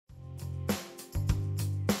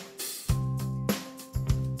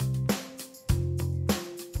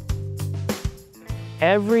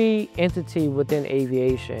Every entity within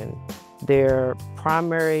aviation, their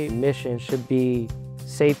primary mission should be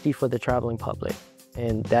safety for the traveling public.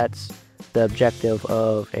 And that's the objective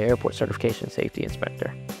of an airport certification safety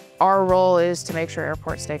inspector. Our role is to make sure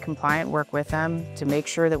airports stay compliant, work with them, to make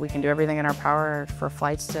sure that we can do everything in our power for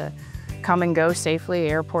flights to come and go safely,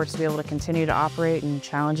 airports to be able to continue to operate in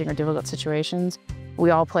challenging or difficult situations. We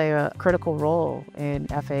all play a critical role in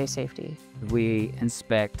FAA safety. We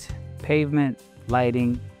inspect pavement,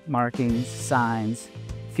 lighting, markings, signs,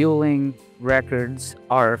 fueling, records,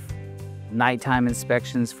 ARF, nighttime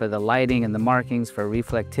inspections for the lighting and the markings for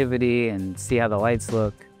reflectivity and see how the lights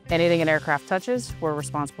look. Anything an aircraft touches, we're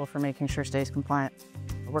responsible for making sure it stays compliant.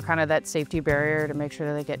 We're kind of that safety barrier to make sure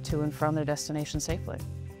that they get to and from their destination safely.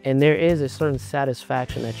 And there is a certain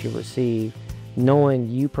satisfaction that you receive knowing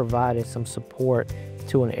you provided some support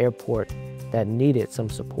to an airport that needed some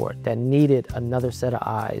support, that needed another set of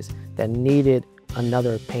eyes, that needed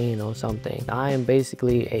another opinion on something. I am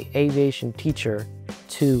basically an aviation teacher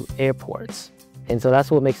to airports. And so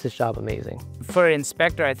that's what makes this job amazing. For an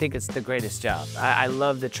inspector, I think it's the greatest job. I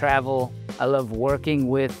love the travel. I love working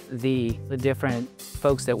with the different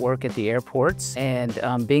folks that work at the airports.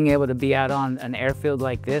 And being able to be out on an airfield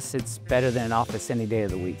like this, it's better than an office any day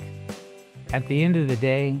of the week. At the end of the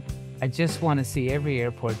day, I just want to see every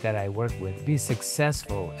airport that I work with be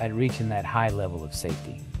successful at reaching that high level of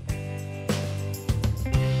safety.